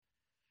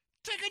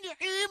Taking your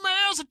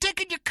emails and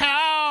taking your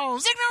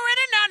calls. Ignorant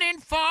and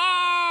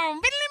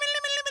uninformed.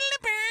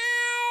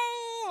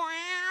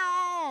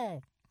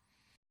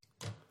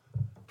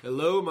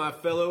 Hello, my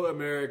fellow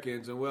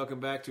Americans, and welcome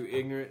back to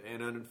Ignorant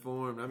and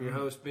Uninformed. I'm your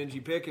host,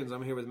 Benji Pickens.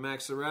 I'm here with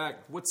Max Sirac.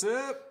 What's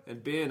up?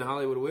 And Ben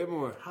Hollywood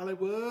Whitmore.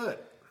 Hollywood.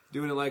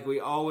 Doing it like we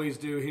always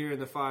do here in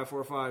the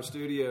 545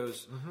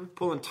 studios.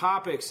 Pulling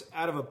topics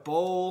out of a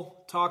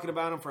bowl, talking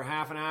about them for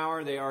half an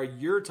hour. They are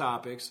your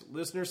topics,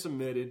 listener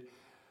submitted,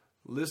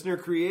 listener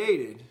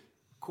created,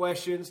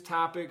 questions,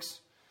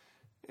 topics,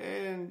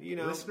 and, you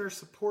know. Listener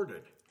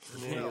supported.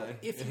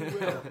 If you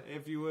will.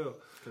 If you will.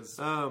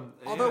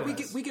 Although we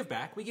give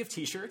back. We give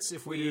T-shirts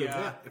if we...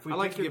 If we I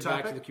like to pick give your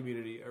back to topic, the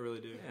community. I really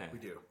do. Yeah. we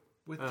do.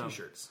 With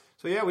T-shirts.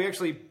 So yeah, we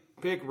actually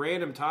pick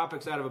random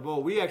topics out of a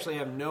bowl. We actually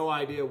have no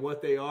idea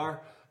what they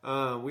are.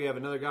 We have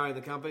another guy in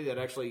the company that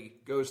actually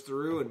goes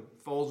through and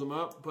folds them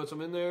up, puts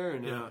them in there,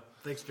 and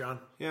Thanks, John.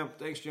 yeah,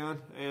 thanks, John.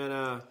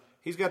 And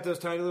he's got those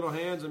tiny little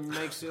hands and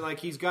makes it like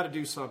he's got to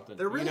do something.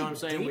 They're really you know what I'm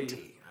saying?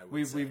 dainty, I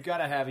would say. We've got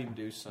to have him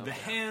do something. The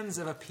hands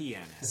of a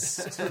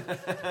pianist.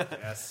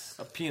 Yes.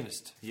 A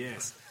pianist.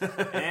 Yes.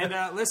 And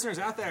listeners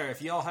out there,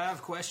 if y'all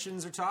have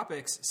questions or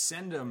topics,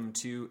 send them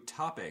to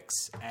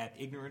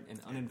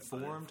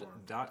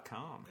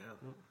topics@ignorantanduninformed.com.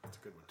 Yeah, that's a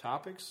good one.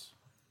 Topics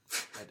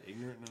at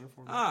ignorant and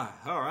uninformed.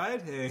 All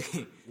right. Hey.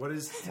 What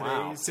is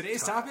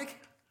Today's topic?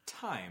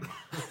 Time.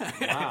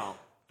 Wow.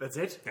 That's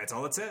it? That's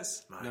all it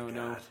says. My No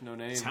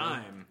name.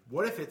 Time.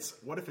 What if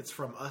it's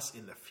from us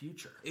in the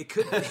future? It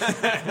could be.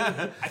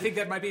 I think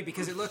that might be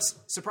because it looks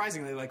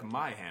surprisingly like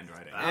my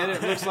handwriting. And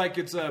it looks like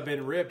it's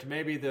been ripped.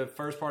 Maybe the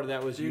first part of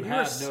that was you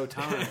have no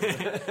time.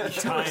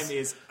 Time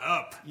is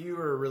up. You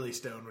were really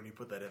stoned when you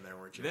put that in there,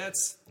 weren't you?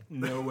 That's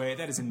no way.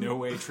 That is in no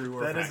way true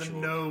or That is factual.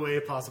 in no way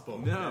possible.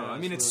 No, I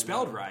mean it's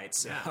spelled right.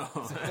 So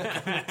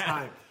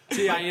Time.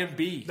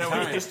 TIMB. No,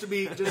 Time. just to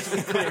be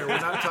clear, we're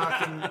not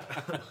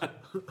talking.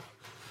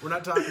 We're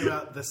not talking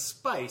about the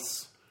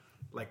spice,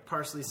 like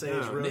parsley,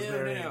 sage,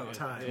 rosemary, no. and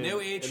thyme.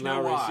 No H, And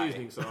no Lowry Y.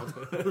 seasoning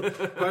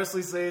salt.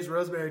 Parsley, sage,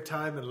 rosemary,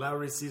 thyme, and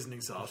Lowry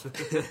seasoning salt.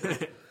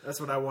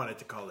 That's what I wanted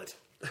to call it.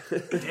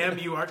 Damn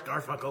you, Art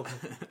Garfunkel.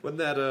 Wasn't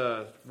that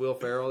Will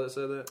Ferrell that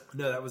said that?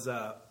 No, that was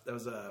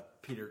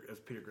Peter. It was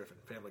Peter Griffin,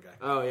 Family Guy.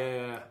 Oh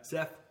yeah.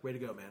 Seth, way to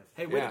go, man.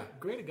 Hey, Yeah.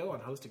 way to go on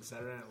hosting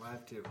Saturday Night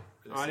Live too.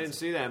 Oh, I didn't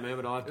see that, man,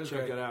 but I'll have to check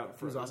great. that out.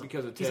 It was awesome.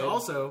 Because of He's Ted.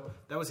 also,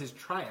 that was his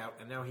tryout,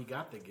 and now he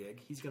got the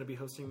gig. He's going to be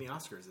hosting the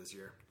Oscars this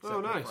year. Oh,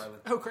 Seth nice. MacFarlane.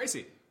 Oh,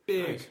 crazy.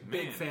 Big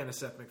Man. fan of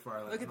Seth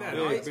MacFarlane. Look at that.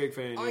 Big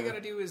fan, All you yeah. got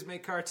to do is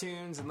make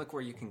cartoons and look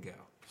where you can go.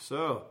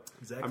 So,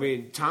 Exactly. I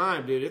mean,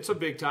 time, dude. It's a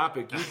big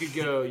topic. You could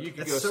go. You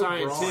could go That's so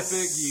broad.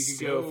 scientific. You could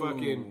go So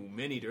fucking.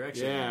 many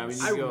directions. Yeah, I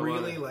mean, I you go a lot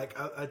really of- like.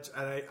 I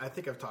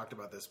think I've talked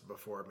about this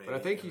before. Maybe, But I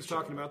think in he's the show.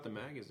 talking about the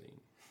magazine.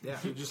 Yeah,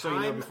 just so you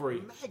know Time before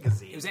you-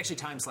 magazine. It was actually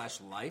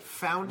Time/Life.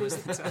 Founded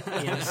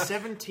in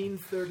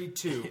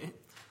 1732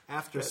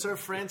 after Sir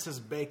Francis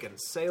Bacon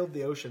sailed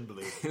the ocean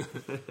blue,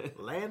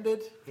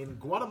 landed in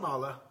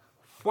Guatemala,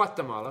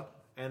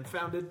 and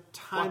founded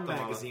Time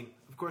Guatemala. magazine.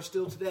 Of course,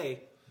 still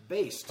today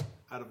based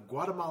out of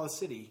Guatemala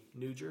City,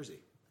 New Jersey.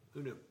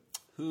 Who knew?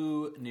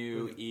 Who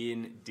knew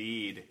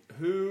indeed?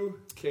 Who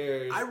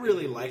cares? I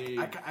really indeed?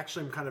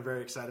 actually am kind of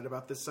very excited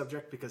about this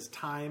subject because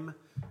time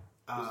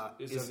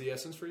Is of the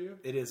essence for you?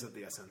 It is of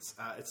the essence.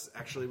 It's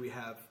actually, we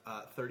have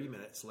 30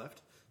 minutes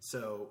left,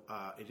 so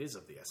it is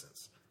of the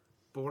essence.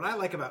 But what I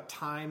like about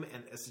time,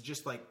 and it's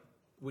just like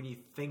when you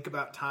think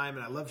about time,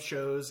 and I love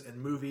shows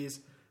and movies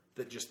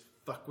that just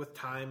fuck with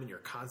time and your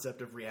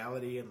concept of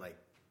reality, and like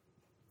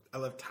I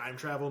love time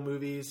travel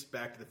movies.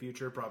 Back to the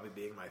Future probably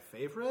being my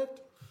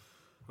favorite.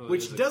 Well, it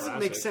Which is a doesn't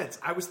make classic. sense.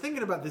 I was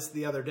thinking about this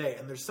the other day,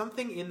 and there's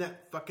something in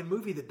that fucking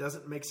movie that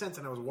doesn't make sense.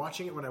 And I was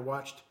watching it when I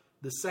watched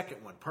the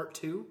second one, Part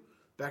 2,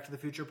 Back to the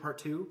Future Part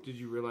 2. Did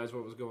you realize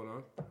what was going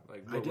on?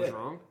 Like I what did. was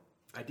wrong?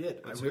 I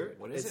did. Let's hear it.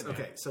 What is it, man?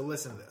 Okay, so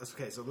listen to this.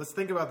 Okay, so let's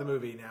think about the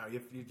movie now.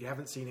 If you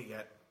haven't seen it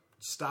yet,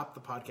 stop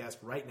the podcast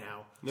right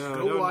now.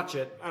 Go watch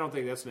it. I don't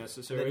think that's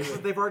necessary.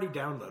 They've already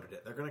downloaded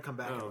it. They're going to come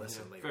back and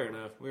listen later. Fair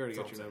enough. We already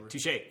got That's your all number.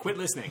 Touche. Quit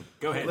listening.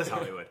 Go ahead,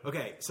 Hollywood.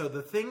 Okay, so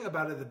the thing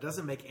about it that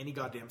doesn't make any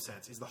goddamn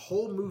sense is the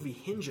whole movie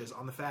hinges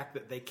on the fact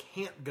that they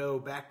can't go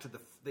back to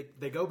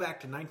they go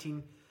back to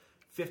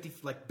 1950.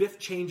 Like Biff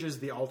changes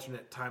the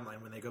alternate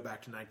timeline when they go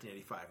back to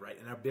 1985, right?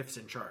 And now Biff's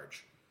in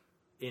charge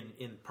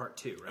in Part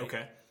 2, right?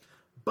 Okay.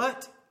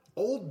 But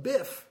old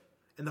Biff,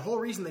 and the whole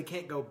reason they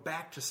can't go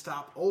back to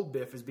stop old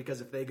Biff is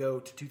because if they go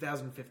to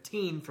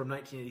 2015 from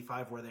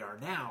 1985 where they are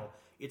now,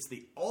 it's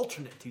the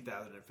alternate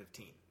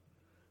 2015.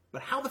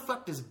 But how the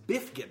fuck does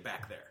Biff get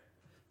back there?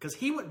 Because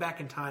he went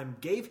back in time,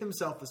 gave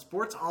himself the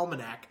sports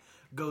almanac,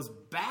 goes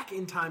back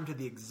in time to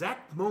the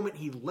exact moment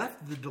he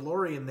left the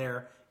DeLorean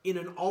there in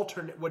an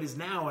alternate, what is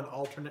now an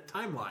alternate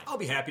timeline. I'll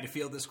be happy to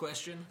field this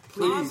question.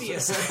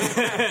 Please.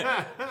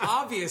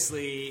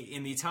 Obviously,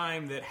 in the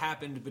time that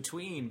happened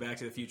between Back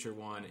to the Future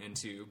 1 and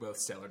 2, both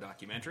stellar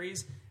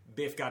documentaries,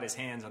 Biff got his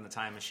hands on the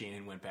time machine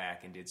and went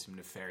back and did some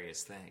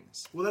nefarious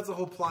things. Well, that's the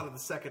whole plot of the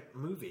second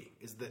movie,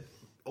 is that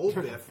old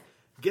Biff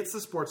gets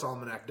the sports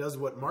almanac, does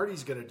what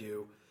Marty's going to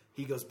do.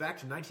 He goes back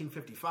to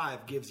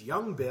 1955, gives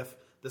young Biff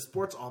the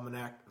sports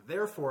almanac,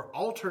 therefore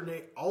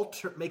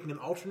making an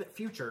alternate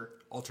future.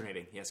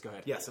 Alternating. Yes, go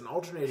ahead. Yes, an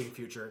alternating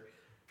future.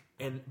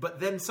 But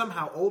then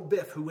somehow old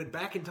Biff, who went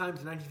back in time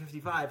to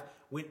 1955,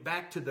 went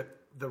back to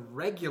the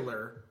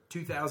regular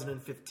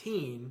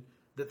 2015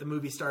 that the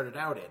movie started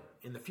out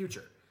in the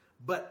future.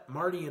 But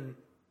Marty and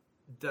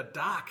the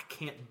Doc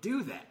can't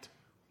do that.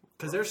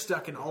 Because they're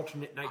stuck in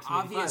alternate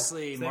 1985.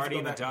 Obviously, so Marty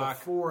and the Doc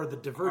before the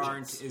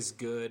divergence aren't as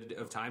good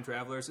of time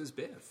travelers as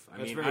Biff. I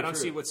mean, very I don't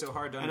true. see what's so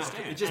hard to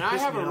understand. And I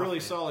have a really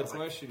off, solid it's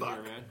question like,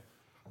 here, man.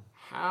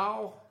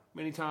 How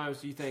many times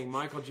do you think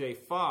Michael J.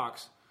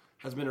 Fox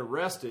has been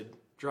arrested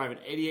driving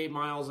 88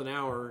 miles an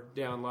hour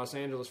down Los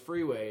Angeles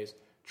freeways,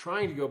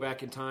 trying to go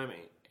back in time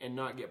and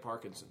not get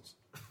Parkinson's?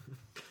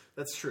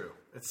 That's true.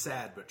 It's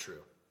sad, but true.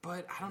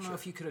 But I don't know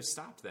if you could have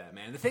stopped that,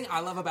 man. The thing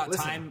I love about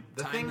time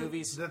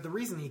movies... The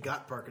reason he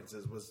got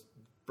Parkinson's was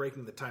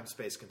breaking the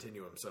time-space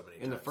continuum so many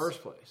times. In the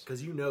first place.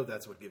 Because you know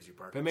that's what gives you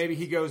Parkinson's. But maybe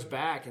he goes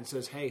back and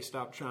says, hey,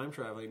 stop time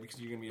traveling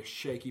because you're going to be a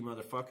shaky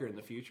motherfucker in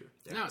the future.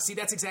 Yeah. No, see,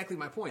 that's exactly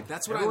my point.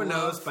 That's what Everyone I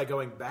love. knows by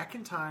going back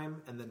in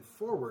time and then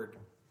forward,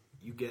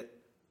 you get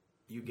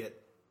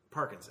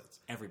Parkinson's.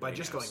 Everybody by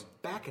just knows. going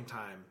back in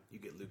time, you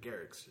get Lou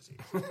Gehrig's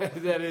disease.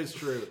 That is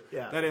true.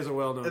 Yeah. That is a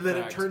well-known fact. And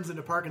then it turns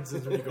into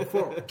Parkinson's when you go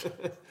forward.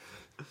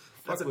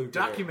 That's a Lou Gehrig.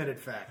 documented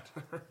fact.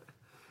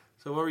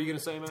 So what were you going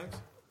to say, Max?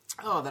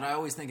 Oh, that I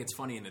always think it's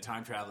funny in the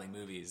time traveling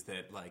movies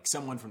that like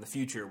someone from the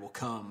future will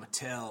come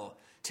tell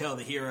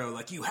the hero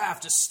like you have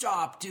to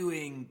stop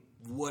doing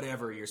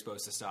whatever you're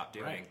supposed to stop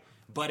doing. Right.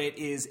 But it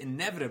is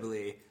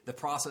inevitably the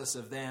process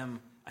of them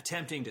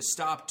attempting to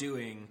stop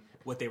doing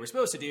what they were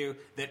supposed to do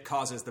that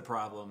causes the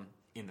problem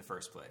in the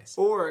first place.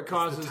 Or it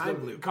causes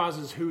time loop.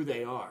 causes who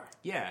they are.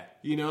 Yeah.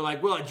 You know,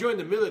 like, well, I joined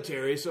the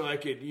military so I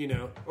could,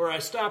 or I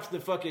stopped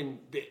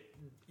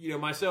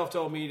myself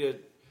told me to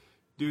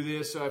do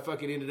this, so I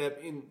fucking ended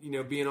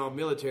up being all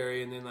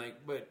military, and then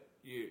but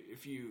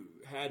if you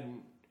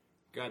hadn't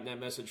gotten that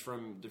message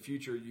from the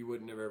future, you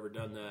wouldn't have ever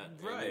done that.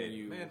 Right.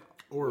 Man,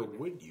 Or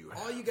would you?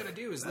 All you got to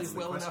do is That's live the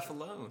well question. enough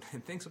alone,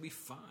 and things will be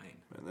fine.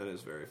 that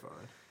is very fine.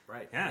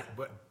 Right. Yeah.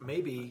 But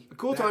maybe... A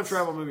cool time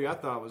travel movie I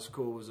thought was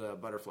cool was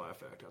Butterfly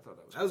Effect. I thought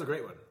that was That was a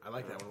great one. I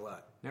like that one a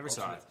lot. Never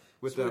saw it.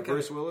 with So what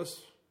Bruce kind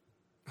Willis.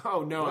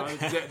 Oh no,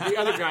 the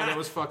other guy that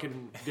was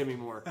fucking Demi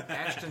Moore.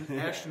 Ashton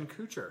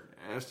Kutcher.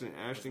 Ashton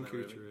that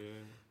Kutcher. movie? Yeah.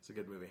 It's a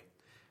good movie.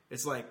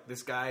 It's like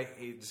this guy,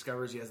 he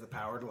discovers he has the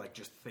power to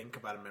just think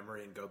about a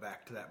memory and go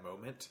back to that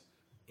moment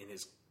in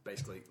his,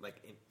 basically,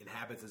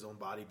 inhabits his own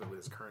body but with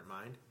his current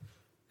mind.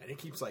 And he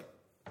keeps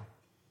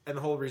and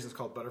the whole reason it's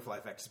called Butterfly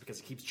Effect is because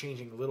he keeps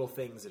changing little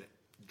things and it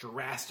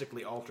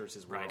drastically alters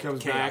his world. Right.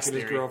 Comes Chaos back and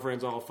his theory.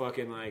 girlfriend's all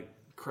fucking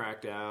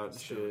cracked out and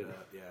shit.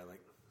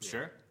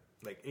 Sure.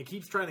 He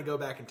keeps trying to go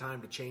back in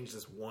time to change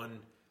this one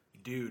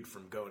dude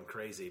from going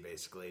crazy,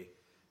 basically.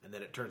 And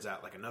then it turns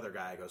out another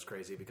guy goes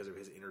crazy because of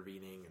his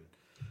intervening and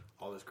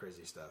all this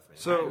crazy stuff. Man.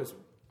 So- it was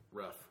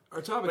rough.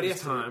 Our topic But he is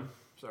has to- time.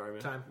 Sorry,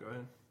 man. Time. Go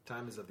ahead.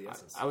 Time is of the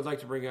essence. I would like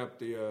to bring up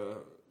the,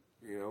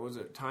 was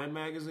it Time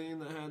magazine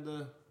that had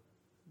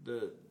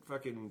the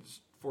fucking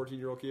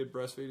 14-year-old kid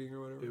breastfeeding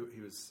or whatever?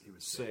 He was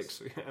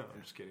 6. Yeah,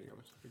 I'm just kidding. I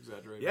was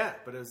exaggerating. Yeah,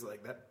 but it was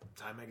that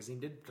Time magazine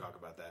did talk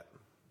about that.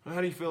 How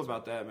do you feel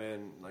about that,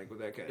 man? With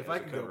that kind of If I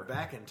could go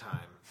back in time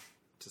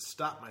to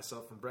stop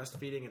myself from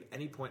breastfeeding at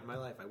any point in my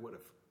life, I would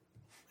have.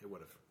 I would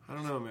have. I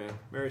don't know, man.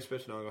 Mary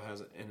Spitznagel has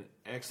an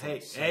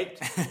excellent Hey,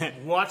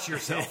 watch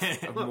yourself.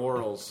 of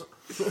morals.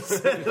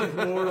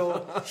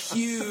 Moral.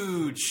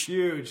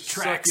 Huge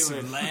Tracts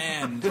succulent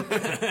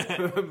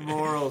of land.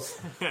 morals.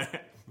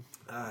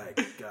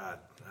 God,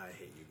 I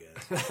hate you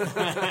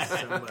guys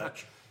so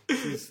much.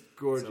 She's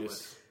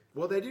gorgeous.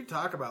 Well, they do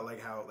talk about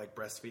how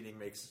breastfeeding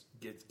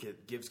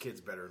gives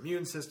kids better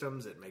immune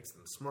systems. It makes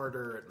them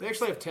smarter. They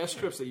actually have test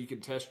strips that you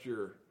can test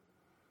your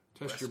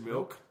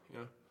milk. Yeah,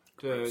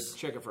 to Gross.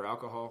 check it for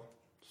alcohol,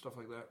 stuff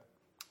like that.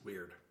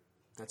 Weird.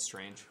 That's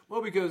strange.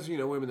 Well, because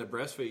women that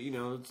breastfeed,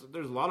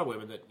 there's a lot of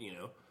women that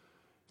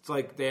it's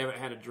like they haven't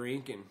had a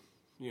drink and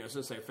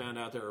since they found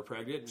out they were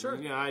pregnant. Sure.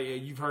 And,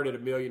 you've heard it a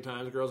million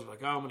times. Girls are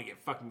like, "Oh, I'm going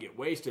to get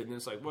wasted," and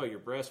it's like, "Well, you're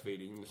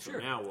breastfeeding, so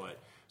Sure. now what?"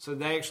 So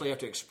they actually have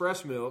to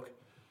express milk,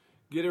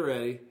 get it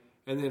ready,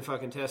 and then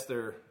fucking test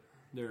their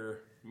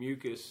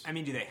mucus. I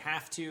mean, do they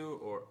have to,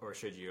 or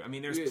should you? I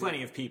mean, there's Yeah.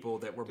 plenty of people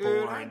that were Dude,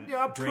 born I'm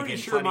drinking pretty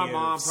sure plenty my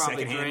mom of probably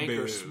secondhand drank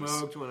or booze.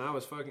 smoked when I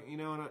was fucking,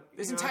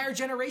 This entire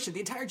generation, the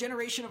entire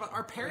generation of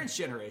our parents'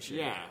 generation,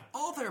 Yeah.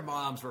 all their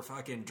moms were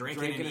fucking drinking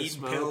Drinking and and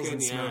eating pills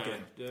and yeah.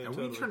 smoking. Yeah, And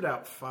totally. we turned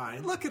out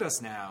fine. Look at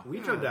us now. We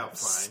turned out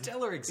fine.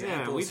 Stellar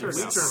examples. we of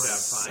turned out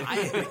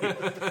society.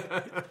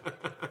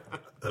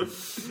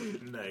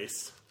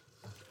 Nice.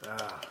 Man,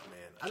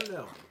 I don't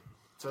know.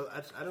 So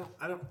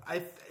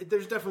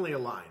there's definitely a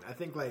line. I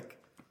think you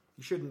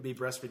shouldn't be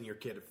breastfeeding your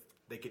kid if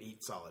they could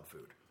eat solid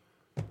food.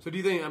 So do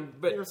you think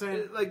but You know what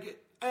I'm saying?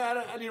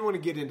 I didn't want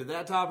to get into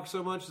that topic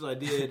so much as I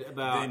did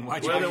about Then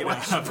why'd you bring it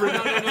up?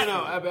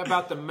 no,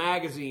 about the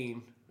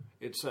magazine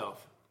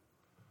itself.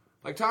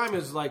 Like Time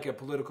is like a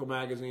political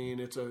magazine.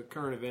 It's a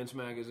current events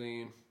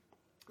magazine.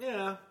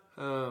 Yeah.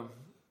 Do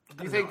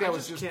you think that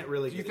was just? Can't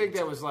really. Do you think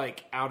that was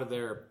like out of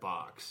their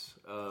box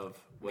of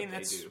what they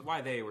that's do?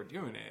 why they were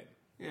doing it.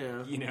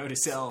 Yeah. You know, to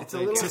sell. It's a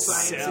little to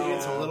sciencey. sell.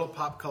 It's a little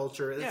pop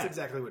culture. That's Yeah.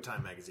 exactly what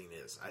Time Magazine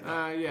is. I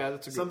think. Yeah,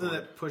 that's a good Something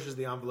point. that pushes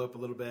the envelope a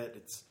little bit.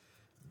 It's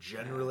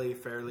generally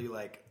fairly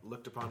like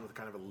looked upon with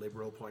kind of a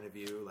liberal point of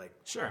view. Like,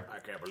 Sure. I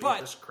can't believe But-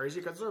 this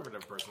crazy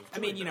conservative person. I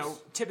mean, you know,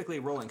 typically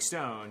Rolling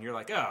Stone, you're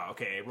like, oh,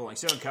 okay, Rolling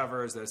Stone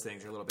covers, those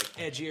things are a little bit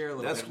edgier, a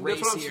little bit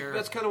racier.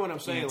 That's kind of what I'm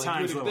saying. You know, Like,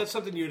 Time's that's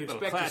something you'd little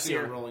expect to see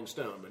on classier. Rolling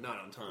Stone, but not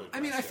on Time. I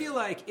mean, I feel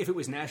like if it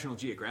was National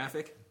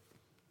Geographic,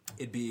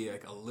 it'd be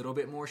like a little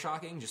bit more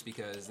shocking, just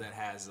because that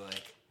has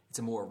like it's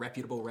a more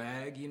reputable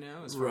rag, you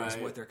know, as far as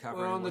what they're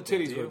covering. Well, and the what they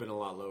titties do. would have been a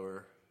lot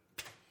lower.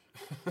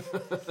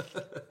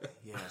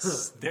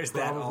 Yes, there's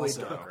that Probably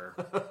also.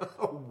 darker.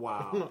 Oh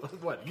wow!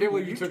 What? Can't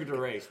believe you took it to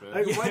race, man.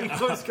 Like, why do you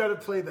always got to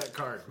play that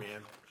card,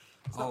 man?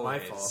 It's not my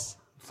Always. fault.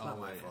 It's not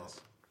my Always.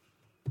 fault.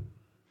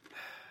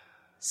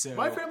 So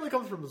My family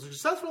comes from a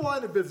successful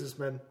line of business,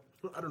 man.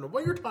 I don't know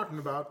what you're talking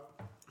about.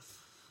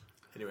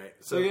 Anyway,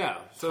 So yeah,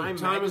 so time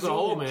as a Magazine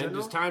whole, in man. general?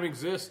 Does Time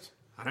exist?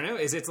 I don't know.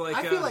 Is it like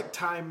I feel like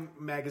Time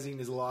Magazine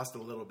has lost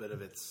a little bit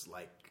of its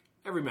like.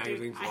 Every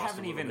magazine's I lost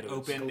haven't a little even bit of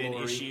its opened an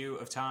glory. issue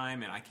of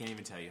Time, and I can't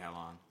even tell you how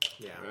long.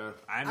 Yeah,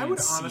 I I would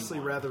seen honestly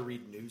one. rather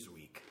read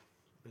Newsweek.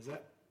 Is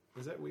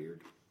that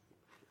weird?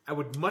 I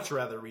would much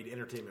rather read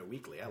Entertainment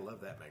Weekly. I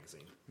love that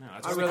magazine. No,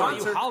 that's I what we really-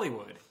 call you,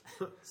 Hollywood.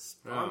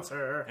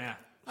 Sponsor. Yeah.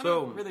 I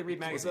So- don't really read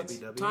What's up,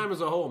 magazines. BW? Time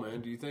as a whole, man.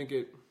 Do you think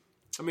it?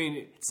 I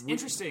mean, It's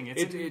interesting. I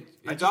it's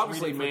just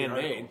obviously read it for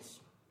the man-made. articles.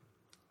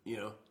 You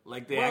know,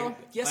 like the Well,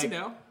 yes like, and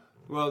no.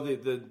 Well,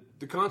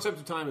 the concept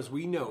of time as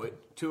we know it,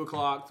 2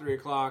 o'clock, 3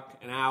 o'clock,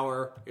 an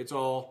hour, it's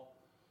all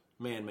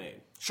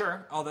man-made.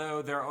 Sure,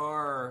 although there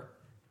are,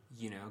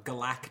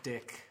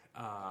 galactic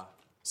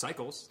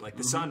cycles. Like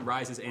the sun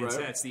rises and Right.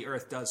 sets, the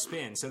Earth does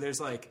spin. So there's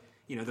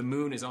the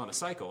moon is on a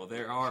cycle.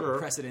 There are Sure.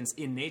 precedents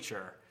in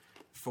nature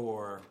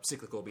for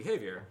cyclical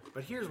behavior.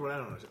 But here's what I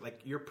don't understand. Like,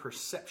 your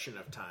perception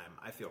of time,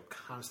 I feel,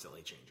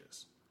 constantly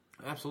changes.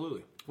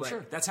 Absolutely. Well,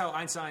 sure, that's how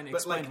Einstein But,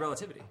 explained like,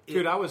 relativity.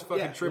 Dude, I was fucking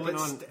Yeah, tripping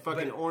well, on it's-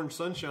 fucking but- Orange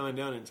Sunshine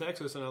down in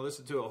Texas, and I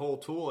listened to a whole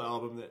Tool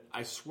album that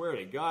I swear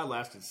to God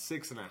lasted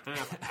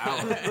 6.5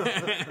 hours.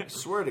 I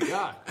swear to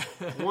God,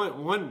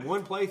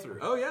 one playthrough.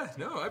 Oh yeah,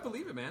 no, I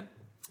believe it, man.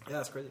 Yeah,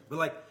 that's crazy.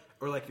 But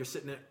you're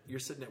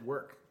sitting at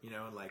work,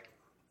 and like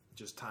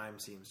just time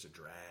seems to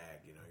drag.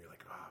 You're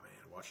like, oh man,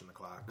 watching the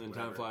clock. And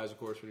whatever. time flies, of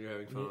course, when you're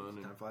having fun.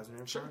 Time And flies when you're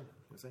having Sure. fun. You know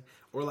what I'm saying?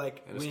 Or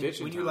like And a when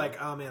stitch in you're time.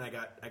 like, oh man, I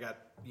got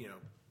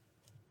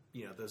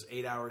those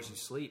 8 hours you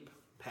sleep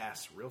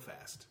pass real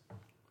fast.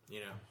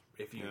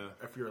 If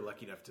you're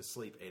lucky enough to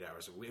sleep 8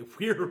 hours a week,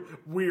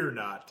 we're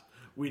not.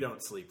 We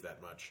don't sleep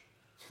that much.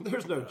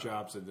 there's no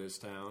jobs in this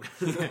town.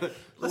 Unless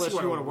Unless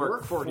you want to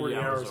work 40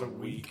 hours a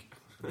week.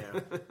 Yeah.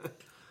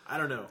 I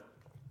don't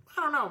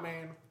know,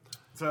 man.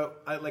 So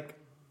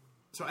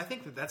I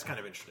think that that's kind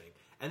of interesting.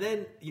 And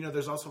then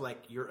there's also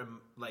like your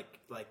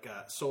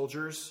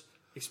soldiers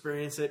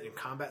experience it in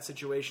combat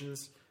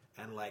situations,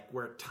 and like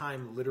where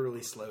time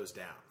literally slows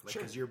down, like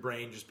because your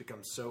brain just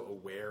becomes so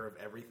aware of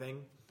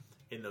everything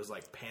in those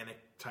like panic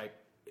type,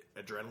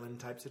 adrenaline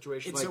type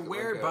situations. It's Like-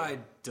 aware like, by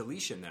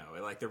deletion,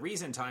 though. Like the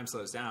reason time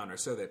slows down, or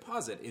so they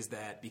posit, is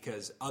that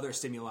because other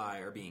stimuli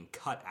are being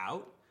cut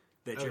out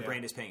that your yeah.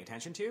 brain is paying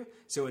attention to.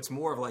 So it's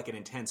more of like an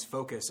intense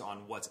focus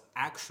on what's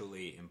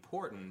actually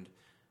important,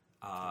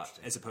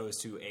 as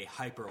opposed to a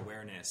hyper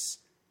awareness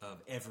of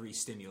every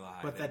stimuli.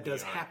 But that we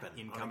does are happen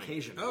incoming. on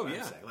occasion. Oh I'm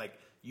yeah. saying. Like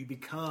you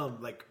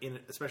become like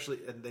especially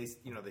and they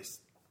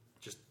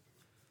just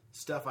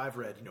stuff I've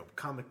read,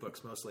 comic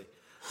books mostly.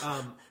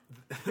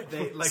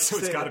 They like So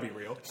it's say- gotta be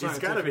real. It's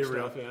got to be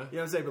real. Stuff, yeah. You know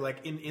what I'm saying? But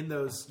like in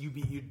those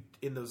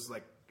in those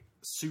like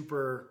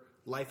super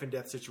life and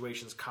death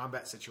situations,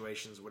 combat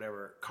situations,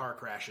 whatever, car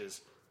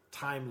crashes,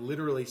 time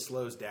literally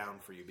slows down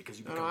for you because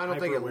you become I don't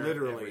think it hyper-aware of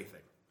literally.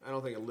 everything. I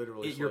don't think it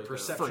literally. Your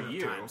slows down. perception For of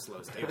you, time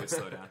slows down. it would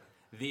slow down.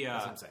 That's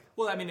what I'm saying.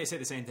 Well, I mean, they say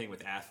the same thing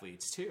with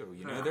athletes too.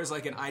 There's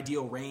like an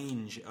ideal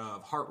range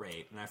of heart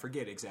rate, and I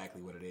forget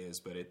exactly what it is,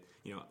 but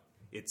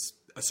it's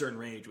a certain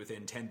range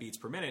within 10 beats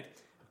per minute,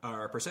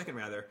 or per second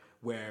rather,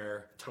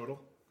 where Total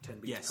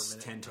 10 beats yes, per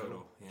minute. 10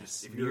 total.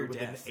 Yes, If you're near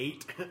within death.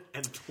 8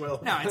 and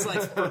 12. No, it's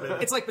like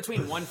it's like between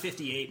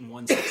 158 and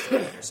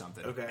 168 or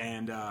something. Okay.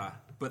 And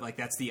but like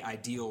that's the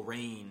ideal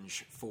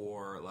range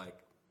for like.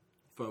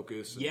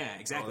 Focus. and Yeah, all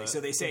exactly. that. So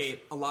they say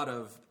a lot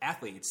of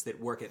athletes that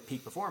work at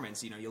peak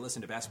performance, you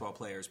listen to basketball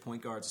players,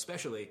 point guards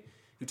especially,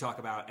 who talk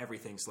about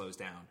everything slows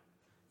down,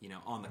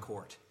 on the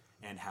court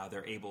and how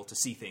they're able to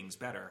see things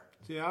better.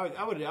 Yeah,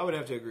 I would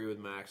have to agree with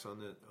Max on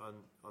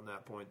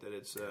that point that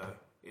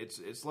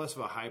it's less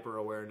of a hyper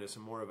awareness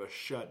and more of a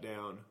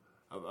shutdown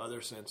of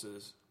other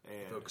senses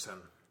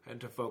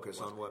and to focus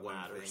on what one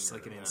matters. thing. It's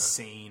like an Yeah.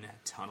 insane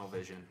tunnel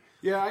vision.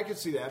 Yeah, I could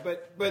see that,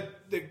 but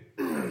the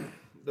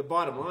the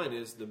bottom line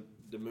is the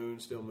moon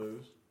still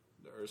moves,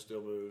 the Earth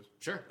still moves.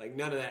 Sure. Like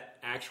none of that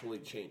actually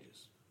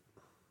changes.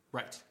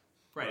 Right.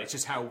 Right. It's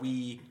just how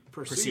we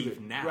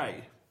perceive now.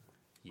 Right.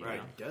 You Right.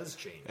 know? It does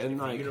change. And,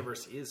 the like-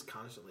 universe is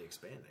constantly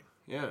expanding.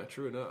 Yeah,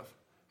 true enough.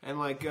 And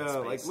like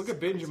look at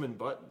Benjamin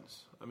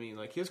Buttons. I mean,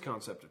 like his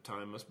concept of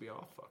time must be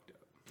all fucked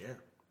up. Yeah.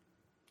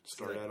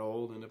 Start out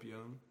old, end up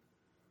young.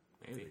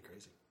 Maybe. Pretty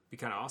crazy. Be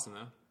kind of awesome,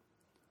 though.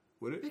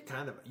 Would it? It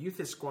kind of youth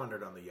is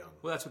squandered on the young.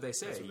 Well, that's what they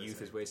say. what they Youth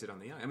say. is wasted on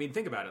the young. I mean,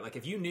 think about it. Like,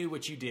 if you knew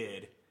what you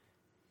did,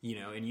 you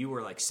know, and you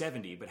were like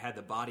 70, but had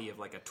the body of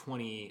like a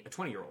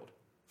 20-year-old,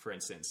 for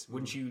instance,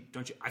 wouldn't you?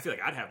 Don't you? I feel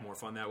like I'd have more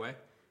fun that way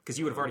because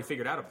you would have already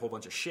figured out a whole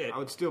bunch of shit. I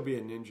would still be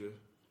a ninja.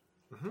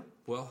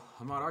 Well,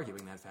 I'm not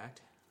arguing that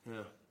fact.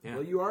 Yeah. Yeah.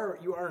 Well, you are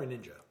a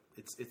ninja.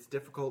 It's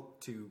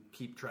difficult to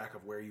keep track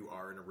of where you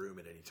are in a room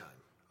at any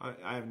time.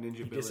 I have ninja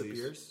He abilities.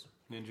 disappears.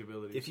 Ninja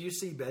abilities. If you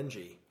see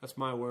Benji, That's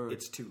my word.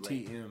 It's too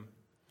late. TM.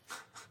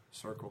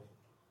 Circle.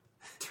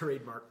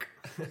 trademark.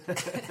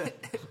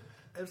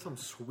 I have some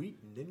sweet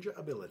ninja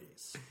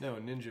abilities. No,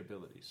 ninja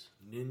abilities.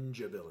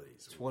 Ninja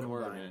abilities. It's one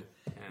word, man.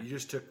 You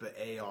just took the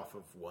A off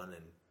of one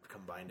and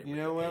combined it. You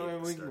with know the A what? that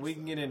We starts can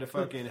with get into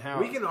fucking how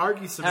We can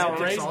argue how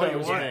semantics all you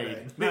rainbows want.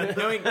 made.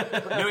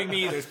 man. knowing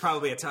me, there's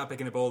probably a topic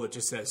in a bowl that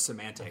just says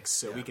semantics,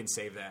 so we can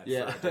save that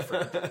Yeah. for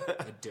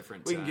a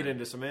different We can get time.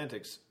 into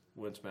semantics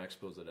once Max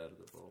pulls it out of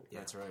the bowl.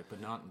 That's right, but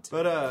not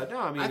until. But no,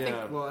 I mean, I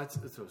think. Well, that's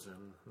what no,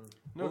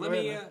 Well, go let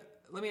me ahead, man.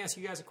 let me ask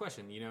you guys a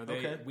question. You know,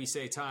 Okay. we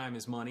say time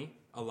is money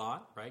a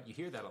lot, right? You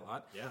hear that a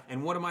lot. Yeah.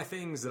 And one of my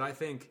things that I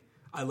think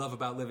I love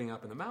about living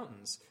up in the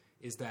mountains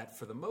is that,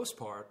 for the most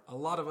part, a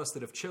lot of us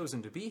that have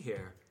chosen to be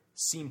here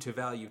seem to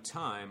value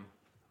time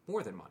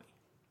more than money.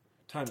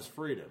 Time is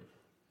freedom.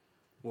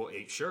 Well,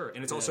 sure,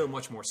 and it's also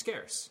much more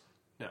scarce.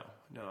 No,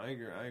 I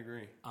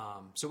agree.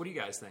 So, what do you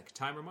guys think?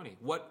 Time or money?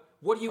 What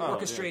do you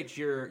orchestrate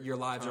your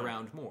lives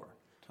around more?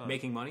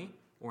 Making money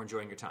or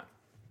enjoying your time?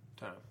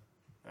 Time.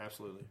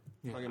 Absolutely.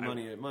 Yeah, Fucking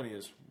money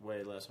is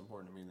way less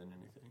important to me than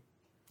anything.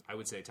 I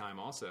would say time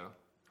also. I mean,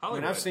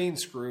 Hollywood. I've seen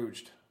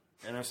Scrooged,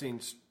 and I've seen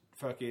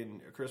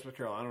fucking A Christmas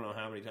Carol. I don't know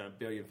how many times,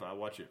 billion. I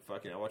watch it.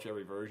 I watch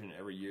every version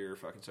every year,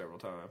 fucking several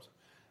times.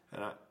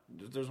 And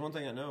there's one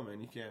thing I know,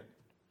 man. You can't.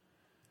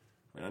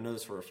 I mean, I know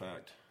this for a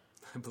fact.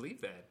 I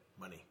believe that.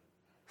 money.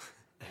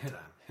 And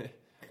time.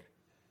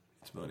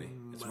 It's money.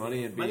 It's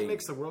money and Money being.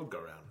 makes the world go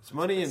round. It's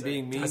money and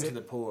being mean Does to it?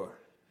 the poor.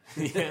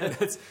 Yeah,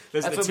 those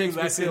That's are the what two makes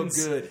me feel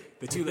lessons. good.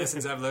 The two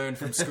lessons I've learned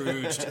from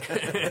Scrooged.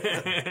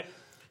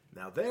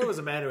 Now there was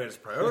a man who had his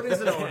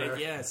priorities in order.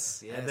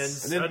 yes. And then, And then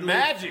suddenly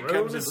magic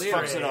throws comes and his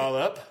fucks it tray. all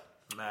up.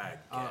 My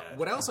God.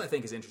 What else I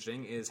think is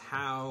interesting is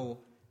how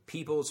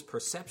people's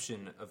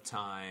perception of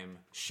time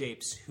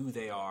shapes who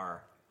they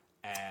are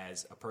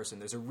as a person.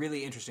 There's a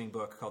really interesting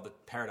book called The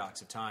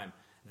Paradox of Time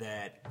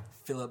that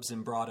Philip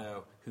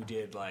Zimbrado, who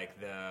did like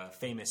the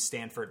famous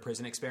Stanford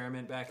prison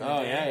experiment back in the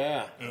Oh,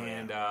 day, yeah.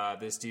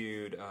 and this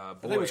dude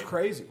Boyd think it was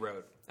crazy.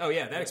 wrote. Oh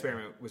yeah, that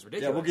experiment was Yeah,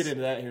 ridiculous. we'll get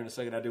into that here in a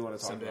second. I do want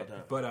to talk someday.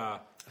 about that.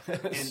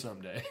 But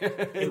Someday.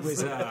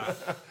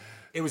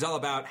 it was all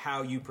about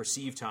how you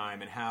perceive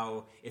time and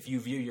how if you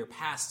view your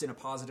past in a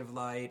positive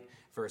light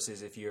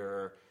versus if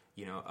you're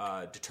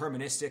a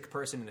deterministic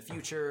person in the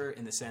future,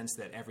 in the sense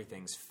that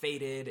everything's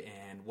fated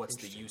and what's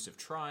the use of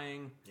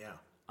trying. Yeah.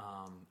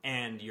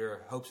 And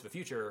your hopes for the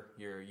future,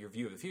 your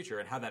view of the future,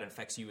 and how that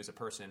affects you as a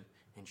person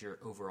and your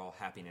overall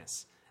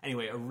happiness.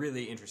 Anyway, a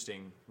really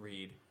interesting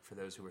read for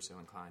those who are so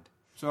inclined.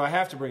 So I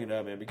have to bring it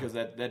up, man, because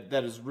that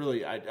is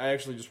really. I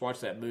actually just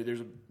watched that movie.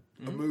 There's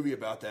a movie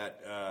about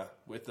that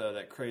with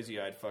that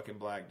crazy-eyed fucking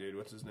black dude.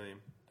 What's his name?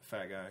 The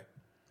fat guy.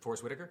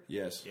 Forrest Whitaker?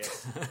 Yes.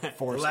 Yes.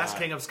 Forrest The Last Eye.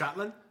 King of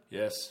Scotland?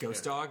 Yes.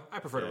 Ghost Dog? I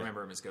prefer to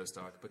remember him as Ghost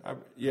Dog. But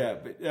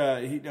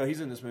He's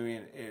in this movie,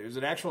 and it was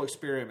an actual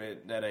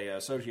experiment that a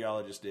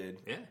sociologist did.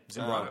 yeah,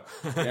 Zimbrado.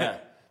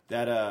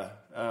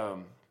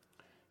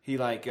 He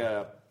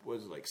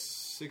was like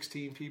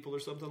 16 people or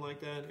something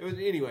like that. It was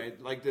anyway,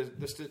 like the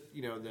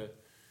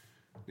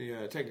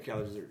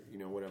technicalities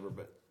are whatever,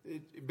 but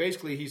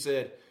basically he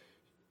said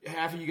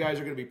half of you guys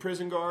are going to be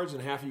prison guards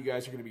and half of you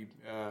guys are going to be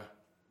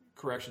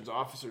corrections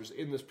officers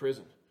in this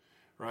prison,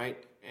 right?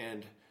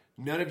 And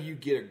none of you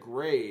get a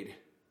grade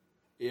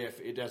if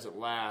it doesn't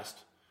last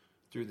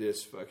through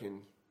this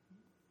fucking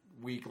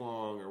week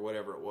long or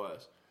whatever it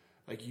was.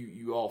 Like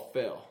you all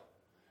fell.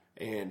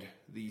 And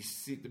the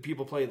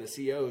people playing the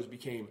COs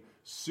became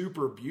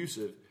super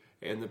abusive,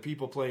 and the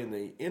people playing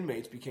the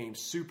inmates became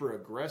super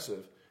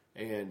aggressive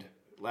and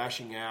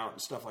lashing out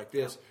and stuff like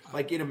this.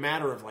 Like in a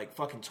matter of like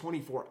fucking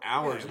 24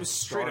 hours. It was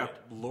straight up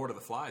Lord of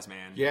the Flies,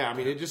 man. Yeah, I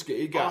mean,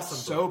 it got Awesome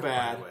so book, by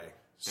bad the way.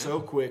 so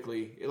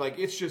quickly.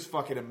 It's just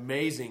fucking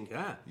amazing.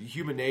 Yeah. The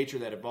human nature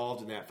that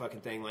evolved in that fucking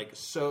thing. Like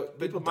so,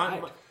 but People my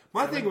died.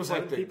 my thing was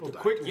like Seven the people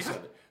died. quickness Yeah.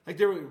 of it. Like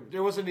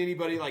there wasn't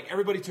anybody, like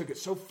everybody took it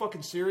so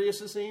fucking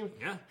serious, it seemed.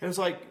 Yeah. And it's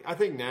like, I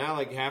think now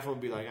like half of them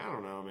be like, I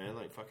don't know, man,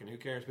 like fucking who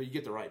cares? But you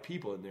get the right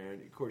people in there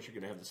and of course you're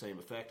going to have the same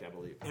effect, I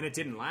believe. And it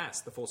didn't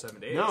last the full 7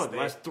 days. No, it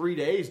lasted 3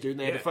 days, dude, and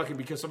they had to Yeah. fucking,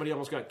 because somebody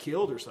almost got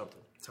killed or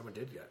something. Someone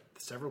did get.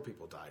 Several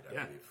people died, I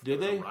Yeah. believe. Did It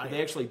was a they? Did riot.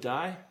 they actually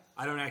die?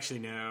 I don't actually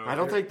know. I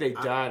don't think they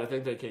died. I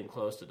think they came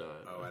close to dying.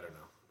 Oh, I don't know.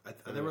 I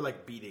There were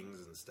like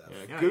beatings and stuff.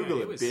 Yeah, Google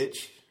it it, was-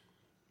 bitch.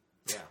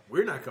 Yeah,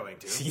 we're not going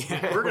to.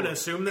 Yeah. We're going to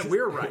assume that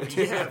we're right.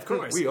 Yeah, of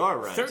course. We are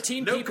right.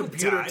 13 No people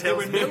computer died. There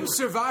were tells me no we're-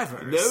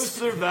 survivors. No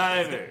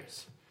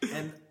survivors.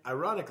 And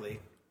ironically,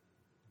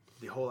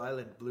 the whole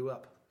island blew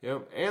up.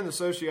 Yep. And the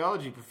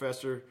sociology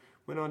professor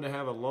went on to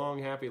have a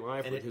long, happy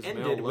life And with it his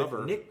male ended lover,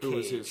 with Nick who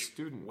was Cage his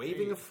student.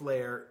 waving a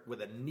flare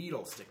with a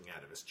needle sticking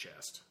out of his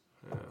chest.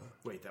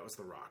 Wait, that was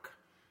The Rock.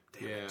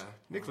 Damn Yeah, it.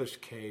 Nicolas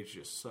Cage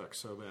just sucks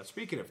so bad.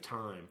 Speaking of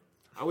time,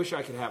 I wish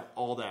I could have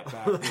all that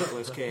back,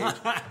 Nicolas Cage.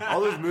 All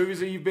those movies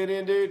that you've been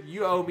in, dude,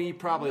 you owe me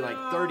probably like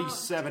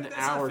 37 That's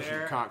not hours, you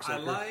fair. cocksucker. I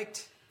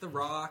liked The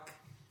Rock.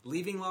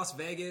 Leaving Las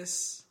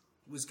Vegas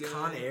was good.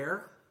 Con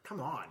Air? Come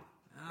on.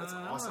 That's I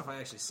don't know awesome. if I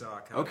actually saw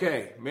Con Air.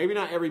 Okay, maybe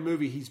not every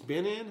movie he's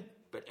been in,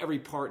 but every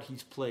part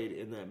he's played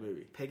in that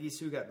movie. Peggy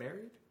Sue Got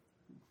Married?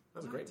 That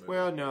was a great movie.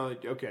 Well, no,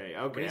 okay.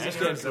 Raising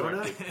That's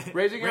Arizona? incorrect.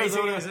 Raising Raising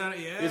Arizona Arizona,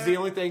 yeah. is the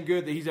only thing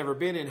good that he's ever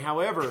been in.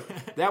 However,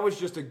 that was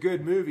just a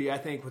good movie, I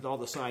think, with all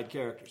the side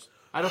characters.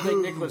 I don't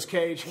think Nicolas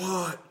Cage.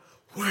 What?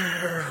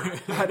 Where?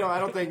 I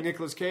don't think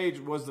Nicolas Cage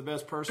was the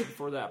best person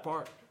for that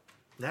part.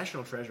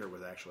 National Treasure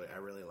was actually, I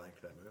really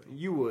liked that movie.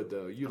 You would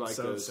though. You I'm like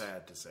so those.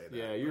 sad to say that.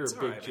 Yeah, you're It's a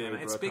all big right, Jerry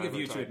man. It's big of Bruckheimer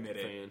you to type admit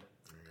it. fan.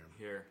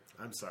 Here.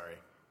 I'm sorry.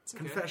 It's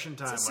okay. Confession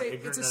time. It's on a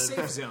Ignorant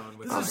safe zone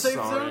with It's a us. safe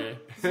Sorry.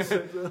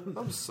 zone?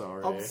 I'm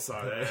sorry. I'm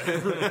sorry.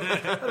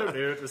 I don't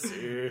need to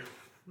see.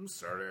 I'm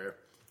sorry.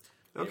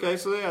 Okay,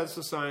 so yeah, it's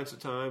the science of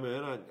time,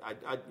 man.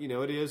 I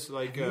it is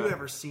like. Have you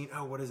ever seen,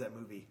 what is that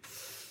movie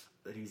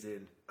that he's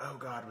in? Oh,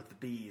 God, with the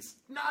bees.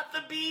 Not the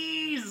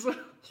bees!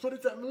 What is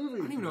that movie? I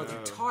don't even know what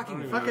you're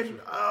talking about. Fucking,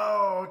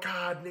 oh,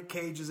 God, Nick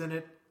Cage is in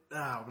it.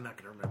 Oh, I'm not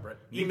going to remember it.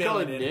 You Email call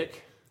it him in.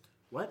 Nick?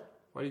 What?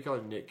 Why do you call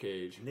him Nick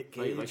Cage? Nick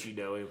Like Cage? you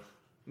know him.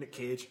 Nick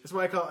Cage. That's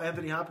why I call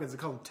Anthony Hopkins. I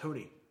call him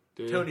Tony.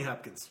 Do you? Tony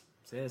Hopkins.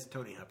 Say it's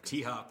Tony Hopkins.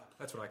 T-Hop.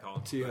 That's what I call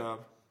him.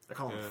 T-Hop. I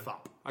call him Yeah.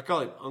 Thop. I call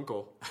him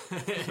Uncle.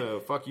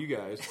 So fuck you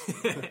guys.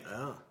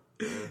 Oh.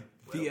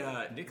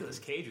 The Nicolas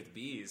Cage with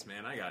bees,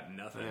 man. I got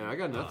nothing. Yeah, I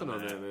got nothing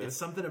on that, man. It's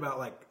something about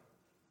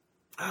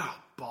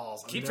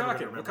balls. I'm Keep never gonna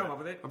talking. We'll remember come it. up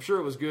with it. I'm sure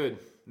it was good.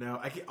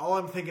 No, all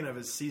I'm thinking of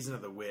is Season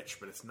of the Witch,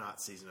 but it's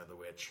not Season of the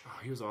Witch. Oh,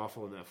 he was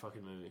awful in that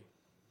fucking movie.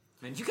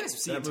 Man, you guys have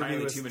seen That movie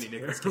entirely was too many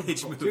Nicolas terrible.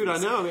 Cage movies. Dude, I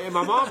know. And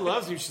my mom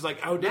loves him. She's like,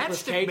 oh,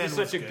 Nicolas Matchstick Cage Men is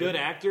such was a good. good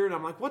actor. And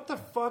I'm like, what the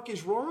fuck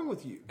is wrong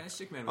with you?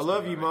 Matchstick Man I was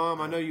love pretty you, alright.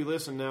 Mom. I know you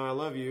listen now. I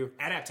love you.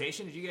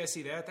 Adaptation, did you guys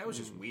see that? That was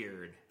just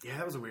weird. Yeah,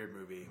 that was a weird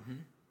movie.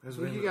 That was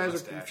So weird you with the guys are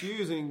mustache.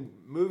 confusing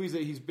movies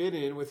that he's been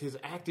in with his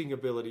acting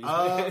abilities.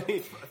 He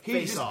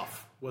Face just-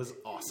 Off was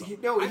awesome.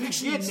 I've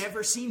actually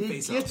never seen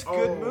Face He gets Off.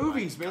 good Oh my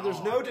movies, man. There's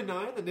no God.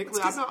 denying that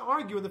Nicolas. I'm not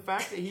arguing the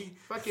fact that he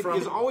fucking From-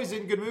 is always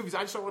in good movies.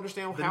 I just don't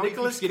understand The how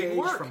Nicolas he keeps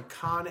getting Cage work. from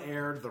Con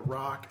Air, The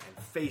Rock,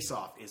 and Face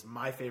Off is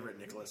my favorite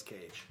Nicolas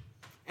Cage.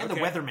 And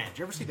Okay. The Weatherman. Did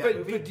you ever see that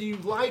movie? But do you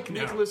like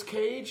No. Nicolas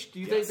Cage? Do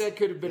you Yes. think that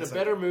could have been Yes, a I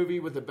better do. movie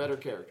with a better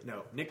character?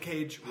 No, Nick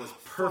Cage was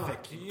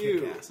perfect fuck in you.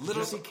 Kick-Ass. Did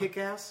Little- you see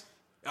Kick-Ass?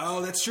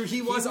 Oh, that's true.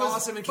 He was was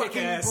awesome in fucking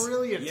Kick-Ass.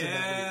 brilliant in Yeah,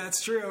 that movie.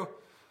 that's true.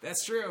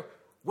 That's true.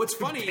 What's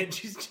funny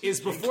Benji's is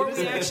before we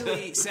cheesecake.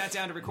 actually sat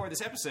down to record this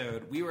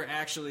episode, we were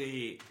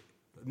actually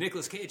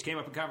Nicolas Cage came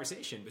up in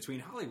conversation between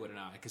Hollywood and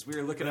I because we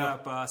were looking Yeah.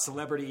 up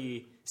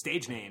celebrity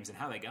stage names and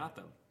how they got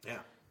them. Yeah.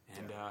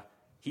 And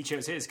he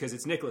chose his because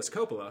it's Nicholas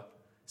Coppola.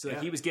 So Yeah.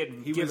 he was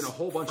given was a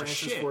whole bunch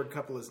Francis of shit. Ford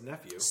Coppola's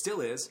nephew.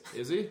 Still is.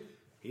 Is he?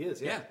 He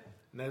is, yeah. Yeah.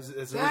 And that's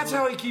That's originally-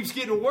 how he keeps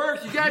getting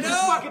work. You guys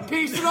just fucking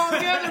pieced it all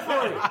together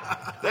for me.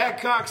 That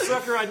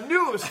cocksucker, I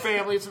knew it was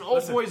family. It's an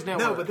old boys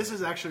network. No, but this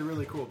is actually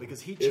really cool because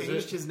he Is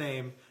changed it? his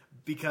name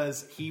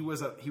because he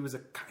was a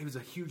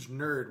huge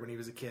nerd when he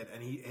was a kid,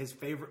 and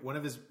one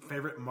of his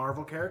favorite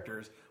Marvel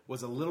characters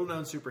was a little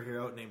known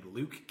superhero named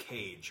Luke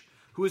Cage,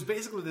 who was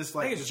basically this I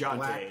like think it's John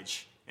black,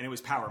 Cage, and it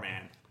was Power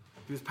Man.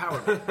 He was Power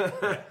Man.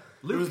 Yeah.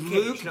 Luke was Cage.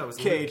 Luke No, it was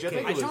Cage. Luke I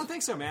think I it was- don't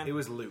think so, man. It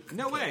was Luke.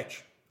 No way.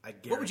 Cage. I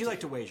guarantee. What would you like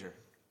to wager?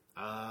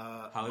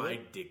 My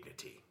Hollywood?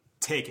 dignity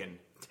Taken.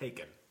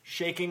 taken.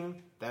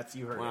 Shaking. That's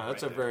you heard. Wow, it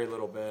that's right a there. very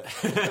little bit.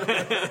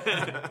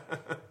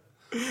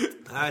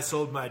 I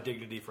sold my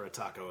dignity for a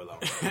taco a long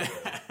time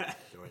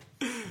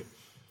ago.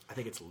 I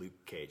think it's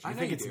Luke Cage. I You know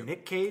think you it's do.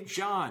 Nick Cage?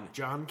 John.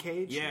 John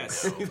Cage?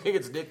 Yes. You think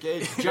it's Nick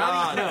Cage?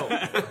 Johnny, no.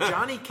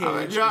 Johnny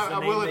Cage John, is the I'm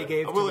name willing- they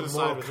gave I'm to willing the to side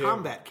Mortal with him.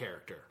 Kombat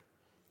character.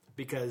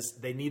 Because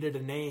they needed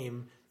a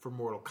name for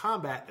Mortal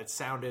Kombat that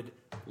sounded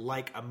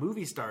like a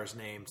movie star's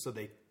name, so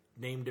they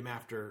named him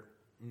after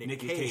Nick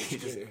Nicky Cage.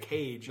 Cage. Just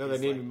Cage. No, they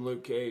is named like- him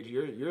Luke Cage.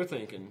 You're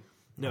thinking.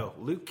 No,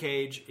 Luke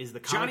Cage is the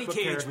comic Johnny book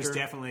Cage character. was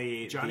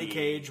definitely Johnny the-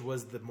 Cage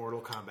was the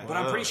Mortal Kombat. But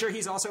I'm pretty sure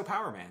he's also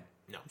Power Man.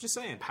 No. I'm just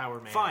saying. Power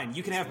Man Fine,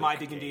 you can is have my Luke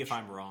dignity Cage. if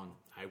I'm wrong.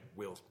 I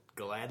will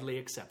gladly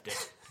accept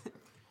it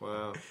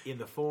Wow. in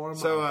the form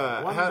So,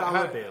 of $1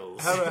 how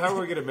bills. how are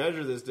we going to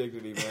measure this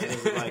dignity, man?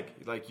 Is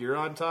it like you're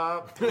on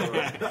top? Or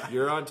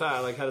you're on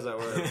top? Like, how does that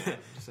work?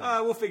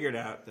 We'll figure it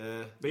out.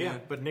 But yeah,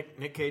 but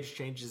Nick Cage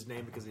changed his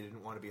name because he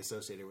didn't want to be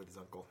associated with his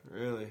uncle.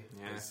 Really?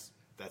 Yeah.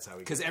 That's how he.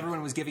 Because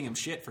everyone was giving him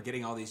shit for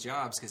getting all these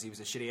jobs because he was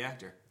a shitty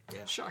actor.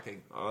 Yeah.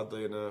 Shocking.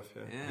 Oddly enough,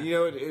 yeah. Yeah. You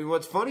know, and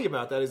what's funny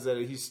about that is that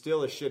he's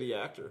still a shitty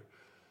actor.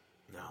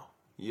 No.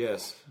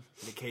 Yes.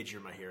 Nick Cage,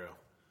 you're my hero.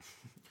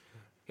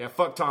 Yeah,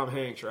 fuck Tom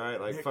Hanks, right?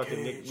 Like Nick fucking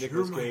Cage, Nicolas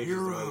you're my Cage.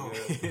 hero.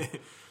 Is really good.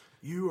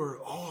 You are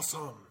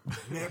awesome.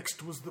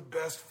 Next was the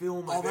best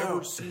film I've Although,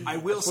 ever seen. I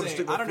will That's what say,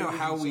 stick I my don't know fingers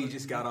how we inside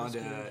just got onto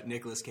Nicolas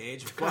Nicolas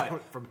Cage,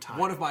 but From Time.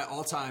 one of my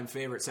all-time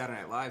favorite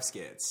Saturday Night Live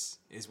skits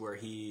is where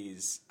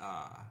he's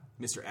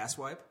Mr.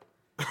 Asswipe.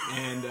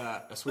 And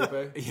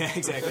Sweepe? yeah,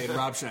 exactly. And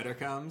Rob Schneider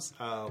comes.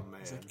 Oh,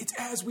 man. It's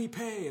as we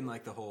pay, and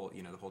like the whole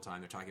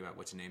time they're talking about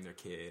what to name their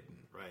kid,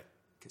 Right.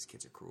 because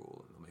kids are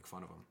cruel and they'll make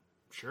fun of them.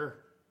 Sure.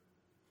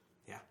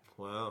 Yeah,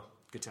 Wow.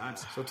 good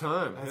times. So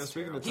time. Yeah,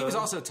 speaking of time. He was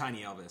also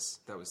Tiny Elvis.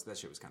 That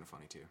shit was kind of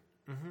funny too.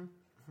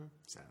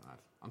 Saturday Night Live.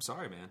 I'm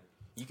sorry, man.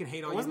 You can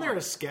hate all. Wasn't you there a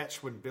want.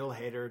 sketch when Bill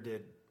Hader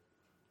did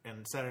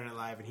in Saturday Night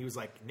Live, and he was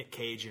like Nick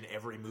Cage in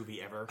every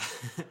movie ever?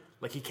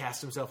 Like he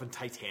cast himself in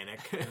Titanic,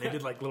 and they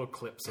did like little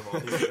clips of all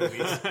these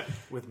movies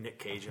with Nick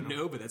Cage in them.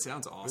 No, but that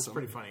sounds It's awesome.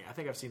 pretty funny. I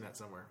think I've seen that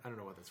somewhere. I don't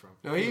know what that's from.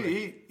 No,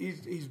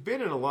 he's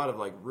been in a lot of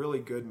like really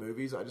good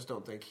movies. I just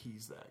don't think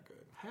he's that good.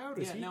 How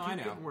does Yeah, he no, keep I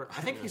know. getting work?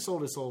 I think he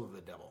sold his soul to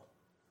the devil.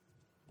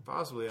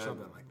 Possibly.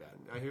 Something like that.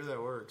 I hear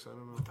that works. I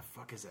don't know. What the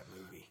fuck is that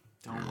movie?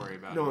 Don't worry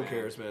about it. No one man.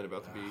 cares, man,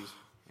 about the bees.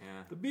 Yeah.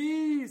 The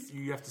Bees.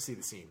 You have to see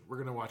the scene. We're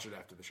gonna watch it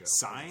after the show.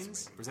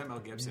 Signs? Or is that Mel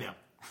Gibson? No.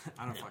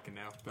 I don't fucking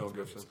know. Mel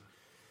Gibson.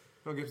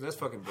 Mel Gibson, that's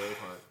fucking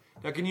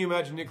Braveheart. Now, can you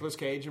imagine Nicolas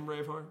Cage in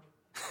Braveheart?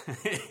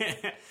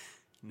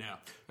 No.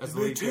 That's the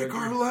They lead take character.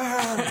 our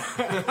land,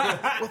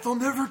 but they'll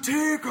never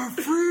take our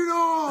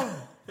freedom.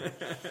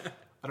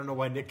 I don't know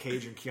why Nick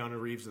Cage and Keanu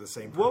Reeves are the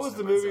same person. What was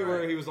the I'm movie sorry.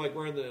 where he was like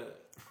wearing the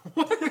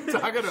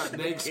talking about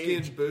snake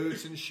skin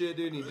boots and shit,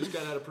 dude? And he just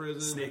got out of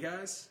prison. Snake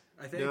Eyes,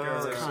 I think. No, or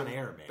it's like Con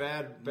Air,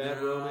 man.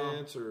 Bad No.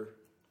 romance, or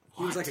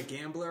he was like a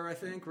gambler, I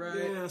think, right?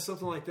 yeah,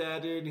 something like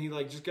that, dude. And he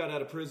like just got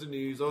out of prison.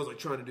 He was always like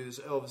trying to do this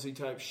Elvis-y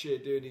type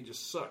shit, dude. And he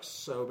just sucks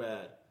so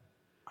bad.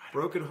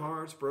 Broken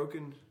Hearts,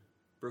 Broken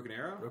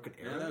Arrow? Broken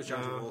Yeah, Arrow? that was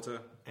John Travolta.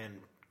 and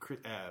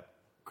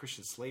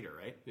Christian Slater,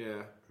 right?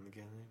 yeah.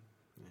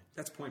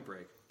 That's Point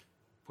Break.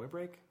 Point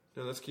Break.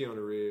 No, that's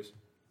Keanu Reeves.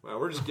 Wow,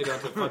 we're just getting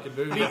out the fucking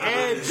movie. The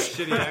Edge.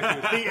 Shitty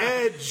actors. The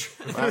Edge.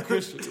 Wow,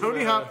 Christian,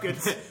 Tony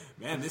Hopkins.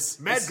 Man, this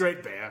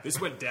Great Bear. This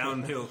went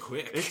downhill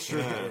quick. It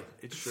sure did.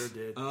 It sure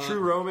did. True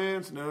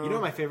Romance. No. You know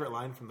what my favorite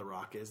line from The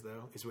Rock is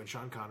though? Is when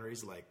Sean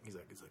Connery's like, he's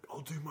like,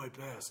 I'll do my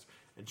best,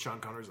 and Sean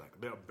Connery's like,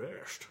 their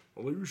best.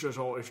 Losers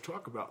always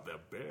talk about their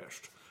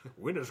best.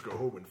 Winners go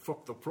home and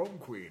fuck the prom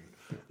queen.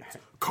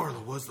 Carla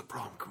was the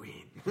prom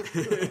queen.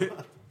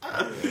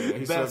 Yeah,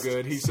 he's Best so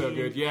good. He's so scene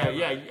good. Yeah, ever.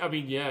 yeah. I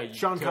mean, yeah. you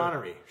Sean tell-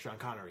 Connery. Sean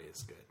Connery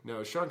is good.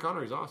 No, Sean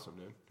Connery's awesome,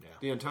 dude. Yeah.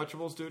 The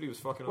Untouchables, dude. He was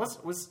fucking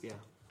awesome.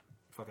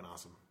 Fucking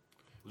awesome.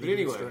 But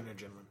anyway. Extraordinary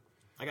Gentleman.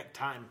 I got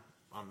time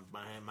on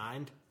my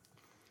mind.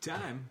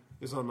 Time.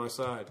 It's on my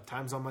side.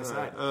 Time's on my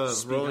side.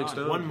 Rolling on.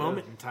 Stone. One yeah.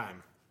 moment in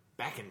time.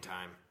 Back in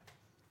time.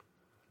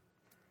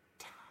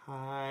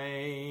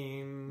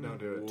 Time. Don't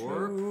do it.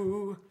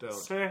 To Don't.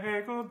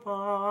 say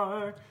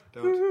goodbye.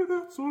 Don't. to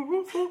the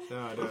soul.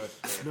 No, do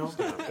it. No,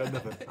 stop. Got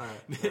nothing. All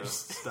right.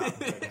 Just stop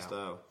right now.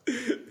 Stop.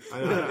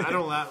 I don't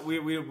allow.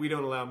 We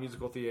don't allow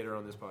musical theater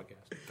on this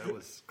podcast. That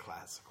was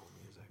classical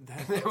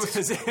music.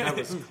 That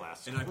was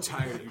classical. and I'm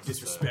tired of you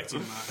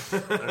disrespecting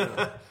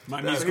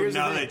my musical here's the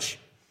knowledge.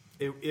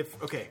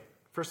 Okay,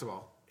 first of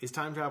all, is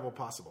time travel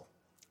possible?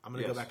 I'm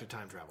going to Yes. go back to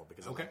time travel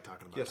because I like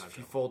talking about Yes, time if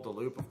you travel. fold the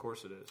loop, of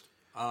course it is.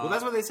 Well,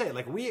 that's what they say.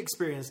 Like, we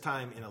experience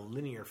time in a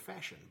linear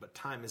fashion, but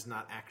time is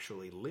not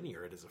actually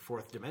linear. It is a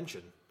fourth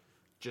dimension,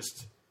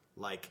 just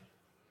like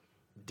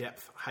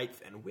depth, height,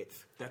 and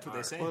width. That's what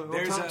they say. Well,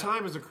 There's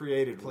time is a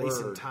created Place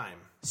word. and time.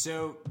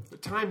 So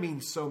But time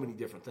means so many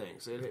different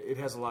things. It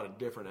has a lot of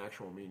different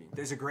actual meaning.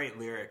 there's a great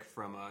lyric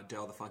from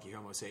Del the Funky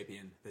Homo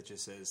Sapien that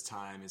just says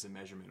time is a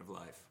measurement of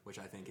life, which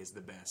I think is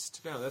the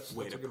best Yeah, that's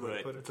way a to good way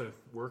to put it. It's a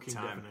working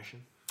Time.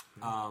 definition.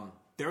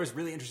 There was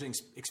really interesting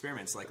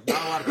experiments. Like,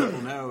 not a lot of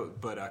people know,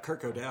 but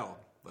Kurt Gödel,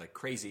 like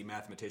crazy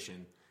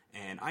mathematician,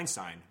 and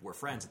Einstein were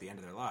friends at the end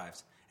of their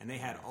lives. And they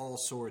had all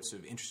sorts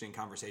of interesting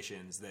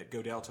conversations that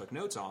Gödel took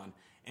notes on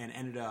and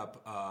ended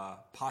up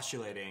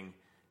postulating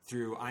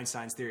through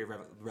Einstein's theory of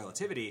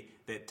relativity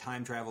that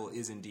time travel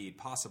is indeed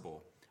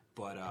possible.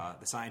 But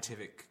the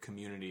scientific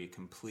community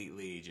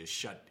completely just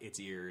shut its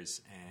ears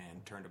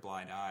and turned a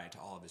blind eye to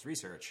all of his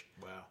research.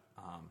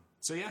 Wow.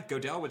 So yeah,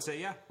 Gödel would say,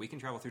 yeah, we can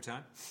travel through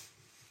time.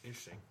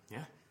 Interesting.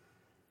 Yeah.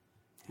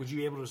 Would you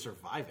be able to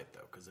survive it, though?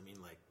 Because, I mean,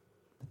 like,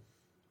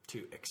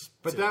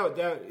 But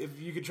that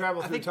if you could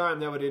travel through think- time,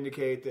 that would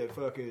indicate that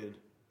fucking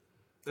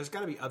there's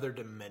got to be other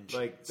dimensions.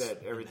 like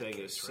that in everything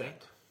case, is right?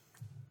 set,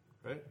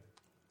 right?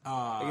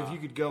 Like if you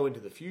could go into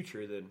the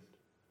future, then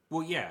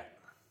Well, yeah.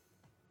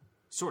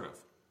 Sort of.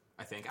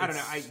 I think. I don't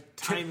know.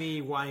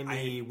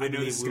 Timey-wimey, I know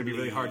this is going to be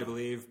really wibbly-wobbly. hard to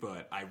believe,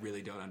 but I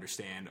really don't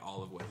understand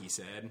all of what he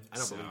said. I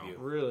don't believe you.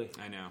 Really?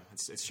 I know.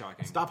 It's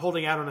shocking. Stop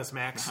holding out on us,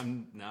 Max. I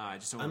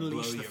just don't want to blow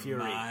Unleash the your fury.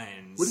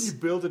 minds. What are you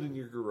building in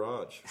your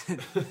garage?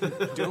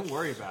 Don't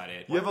worry about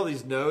it. You have all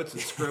these notes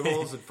and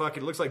scribbles and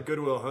fucking looks like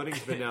Goodwill Hunting's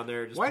been down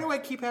there. Just Why do I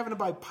keep having to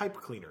buy pipe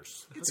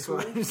cleaners? It's That's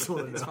what fine. I just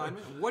want to know. It's fine.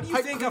 What do you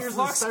Pipe think a cleaners and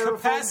flux styrofoam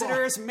capacitor ball.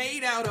 is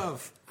made out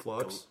of?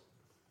 flux?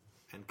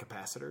 And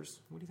capacitors.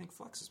 What do you think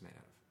flux is made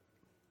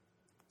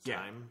out of?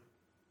 Time.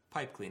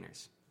 Pipe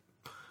cleaners.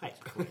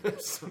 Pipe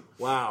cleaners.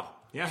 Wow.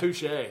 Yeah.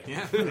 Touche.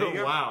 Yeah, there you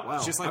go. Wow.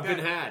 Wow. Just like I've that.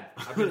 been had.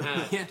 I've been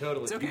had. Yeah,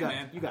 Totally. it's okay,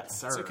 man. You got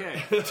served.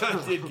 It's okay.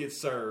 I did get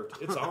served.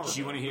 It's on. Do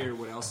you want to hear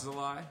what else is a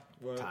lie?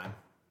 What? Time.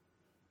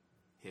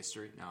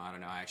 History? No, I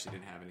don't know. I actually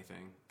didn't have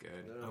anything good.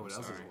 Oh, what else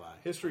is Sorry. a lie?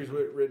 History's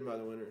written by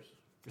the winners.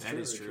 That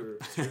is true.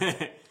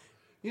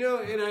 You know,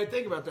 and I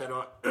think about that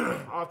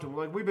often.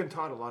 Like, we've been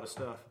taught a lot of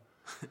stuff.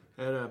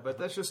 And, but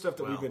that's just stuff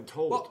that we've been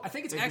told. Well, I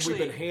think it's And actually-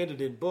 we've been handed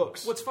in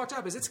books. What's fucked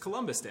up is it's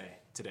Columbus Day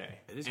today.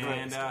 It is and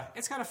Columbus Day.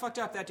 it's kind of fucked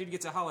up that dude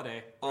gets a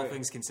holiday, all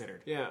things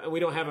considered. Yeah, and we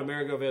don't have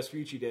Amerigo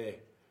Vespucci Day.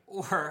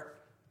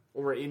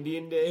 Or,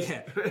 Indian Day.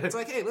 yeah, it's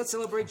like, hey, let's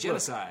celebrate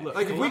genocide.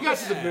 Like, if we got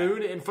to the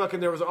moon and fucking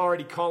there was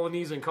already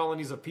colonies and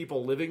colonies of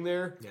people living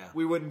there, Yeah.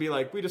 we wouldn't be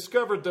like, we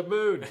discovered the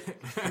moon.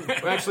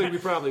 Well, actually, we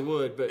probably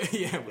would, but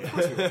yeah, of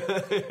course we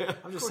would.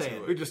 I'm just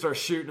saying. we'd just start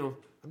shooting them.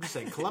 I'm just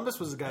saying. Columbus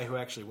was the guy who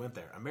actually went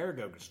there.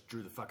 Amerigo just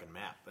drew the fucking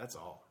map. That's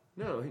all.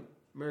 No,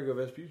 Amerigo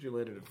Vespucci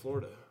landed in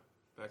Florida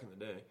back in the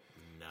day.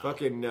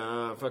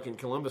 No. Fucking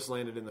Columbus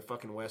landed in the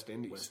fucking West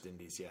Indies. West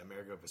Indies. Yeah,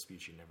 Amerigo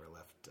Vespucci never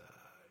left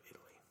Italy.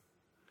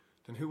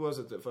 And who was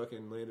it that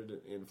fucking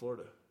landed in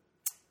Florida?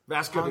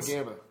 Vasco da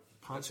Gama.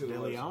 Ponce who it de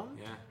was. Leon.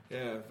 Yeah.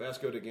 Yeah,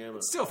 Vasco da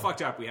Gama. Still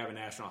fucked up we have a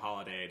national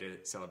holiday to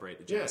celebrate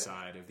the Yeah.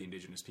 genocide of the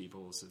indigenous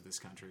peoples of this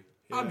country.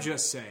 I'm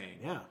just saying.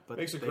 Yeah, but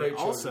Makes a they great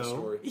also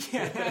children's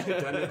story.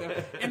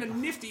 Yeah. And a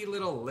nifty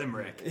little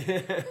limerick.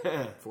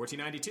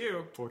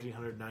 1492.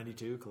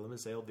 1492.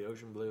 Columbus sailed the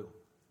ocean blue.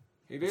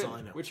 He did, all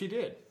I know. which he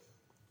did.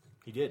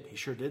 He did. He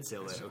sure did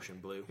sail the ocean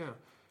blue. Yeah.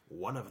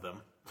 One of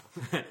them.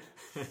 I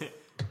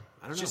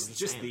don't know. Just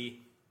saying.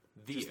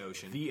 the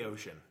ocean. The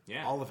ocean.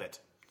 Yeah. All of it.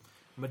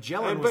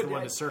 Magellan was But the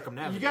one to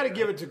circumnavigate. You got to right?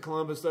 give it to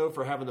Columbus, though,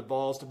 for having the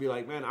balls to be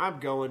like, man, I'm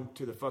going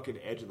to the fucking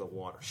edge of the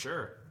water.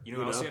 Sure. You know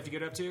You what else know? you have to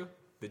get up to?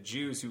 The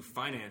Jews who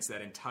financed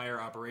that entire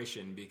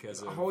operation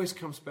because It of... always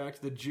comes back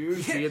to the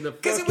Jews Yeah, being the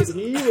 'cause it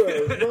fucking was-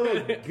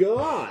 heroes. My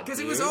God. Because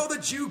it was all the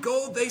Jew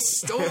gold they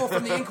stole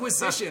from the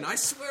Inquisition. I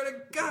swear to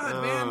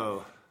God, man.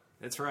 Oh.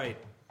 That's right.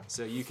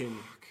 So you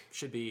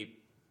should be...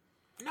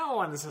 No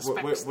one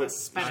suspects the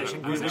Spanish We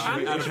Inquisition. should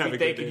be I don't have a good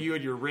thanking day. you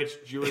and your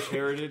rich Jewish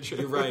heritage.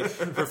 You're right.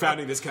 For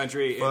founding this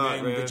country Fuck,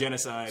 and then the man.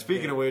 genocide.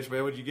 Speaking Yeah. of which,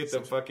 man, would you get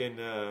the fucking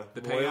The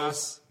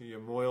moils? Your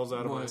moils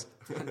out of Moils.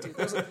 my... Dude,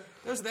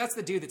 that's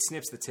the dude that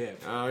snips the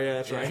tip. Oh, yeah,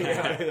 that's right.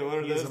 Yeah. What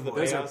are those? The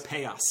Those are payouts?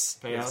 payas.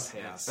 Payouts?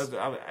 Yes.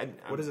 That's- I'm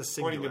What is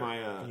a pointing singular? to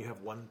my... Can you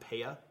have one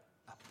paya?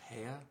 A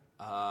paya?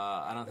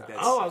 I don't think that's...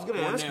 Oh, I was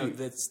gonna ask no, you.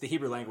 That's, the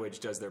Hebrew language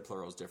does their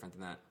plurals different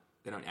than that.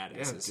 They don't add Yeah,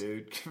 S's.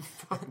 dude.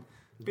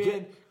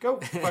 Ben, go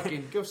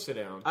sit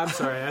down. I'm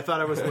sorry. I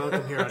thought I was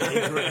welcome here on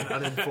Ignorant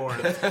and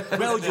Uninformed.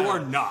 Well, you're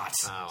not.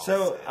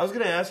 So I was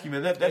going to ask you,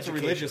 man. That's a Education.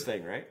 religious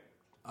thing, right?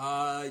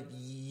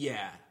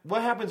 Yeah.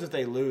 What happens if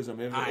they lose them?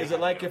 I Is it have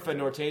like no if a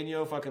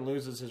Norteño fucking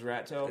loses his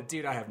rat tail?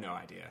 Dude, I have no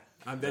idea.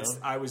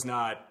 I was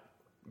not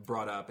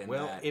brought up in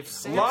Well, that.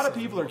 if A lot of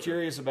people are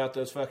curious about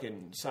those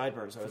fucking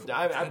sideburns. I've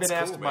That's been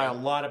asked cool, by a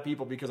man. lot of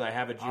people because I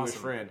have a Jewish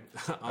Awesome. friend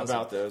Awesome.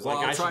 about those. Well,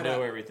 Like, I I'll try should know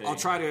to- everything. I'll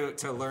try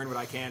to learn what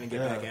I can and get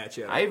back at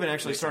you. I even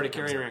actually Next started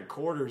time it comes carrying up. around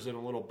quarters in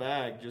a little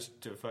bag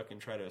just to fucking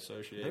try to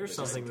associate. There's it.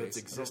 something Just in that's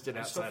case. existed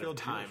I still outside feel of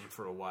time Jewish.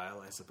 for a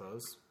while, I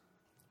suppose.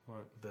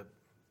 What?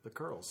 The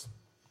curls.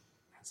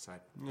 That's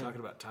tight. Talking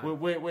about time.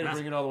 Way to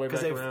bring it all the way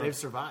back Because around. they've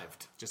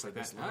survived. Just like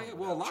that. this Oh, long yeah,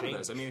 well, a lot without of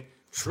those. I change. mean,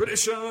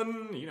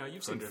 tradition. You know,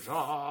 you've seen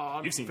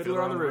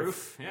Fiddler on the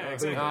Roof. Yeah, No,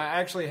 exactly. I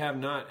actually have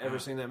not ever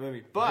seen that movie,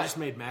 I but just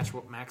made Max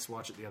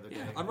watch it the other day.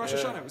 Yeah, on Rosh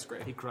Hashanah, it was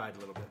great. He cried a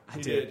little bit.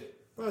 he did.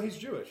 Well, he's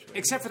Jewish. Man.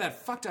 Except for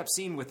that fucked up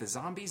scene with the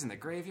zombies in the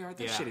graveyard.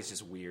 That Yeah. shit is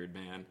just weird,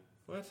 man.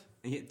 What?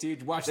 Yeah,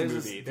 dude, watch There's the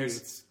this movie. dude, There's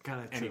it's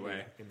kind of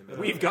anyway. in the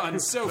middle. We've gotten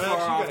so Max, far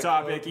you off gotta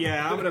topic. go.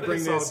 Yeah, I'm gonna bring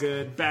It's all this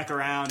good. back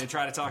around and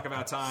try to talk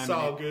about time.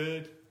 Saul and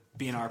Good.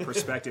 be in our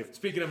perspective.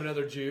 Speaking of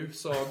another Jew,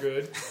 Saul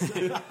Good.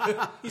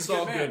 He's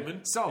Saul a good man.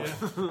 Goodman. Saul.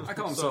 I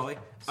call him Sully.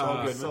 Saul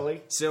Goodman.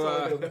 Sully.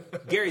 So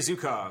Gary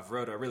Zukov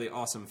wrote a really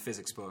awesome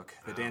physics book,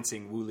 The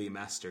Dancing Woolly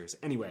Masters.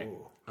 Anyway,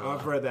 Oh,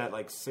 I've read that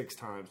like 6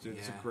 times, dude.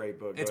 It's yeah. a great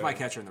book. It's Go my ahead.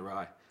 catcher in the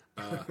rye.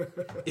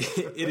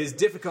 It is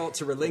difficult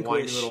to Whiny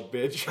relinquish. little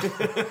bitch.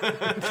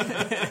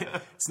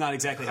 It's not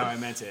exactly how I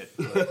meant it.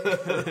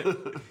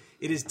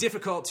 It is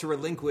difficult to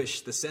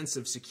relinquish the sense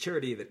of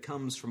security that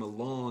comes from a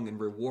long and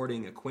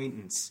rewarding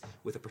acquaintance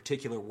with a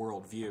particular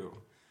worldview.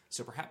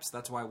 So perhaps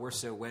that's why we're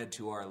so wed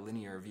to our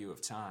linear view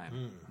of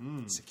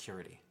time.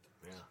 Security.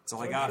 Yeah. That's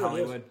all I got,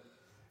 Hollywood.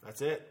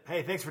 That's it.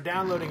 Hey, thanks for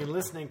downloading and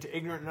listening to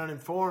Ignorant and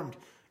Uninformed.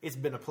 It's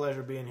been a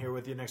pleasure being here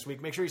with you next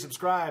week. Make sure you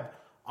subscribe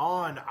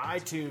on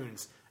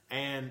iTunes,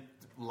 and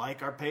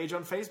like our page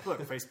on Facebook,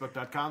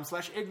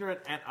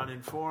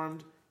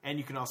 facebook.com/ignorantanduninformed. And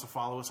you can also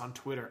follow us on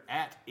Twitter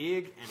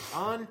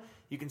 @ig&un.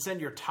 You can send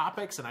your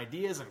topics and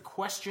ideas and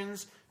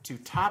questions to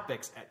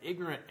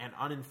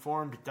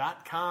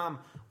topics@ignorantanduninformed.com.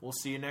 We'll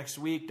see you next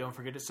week. Don't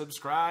forget to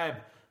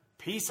subscribe.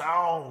 Peace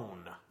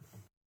on.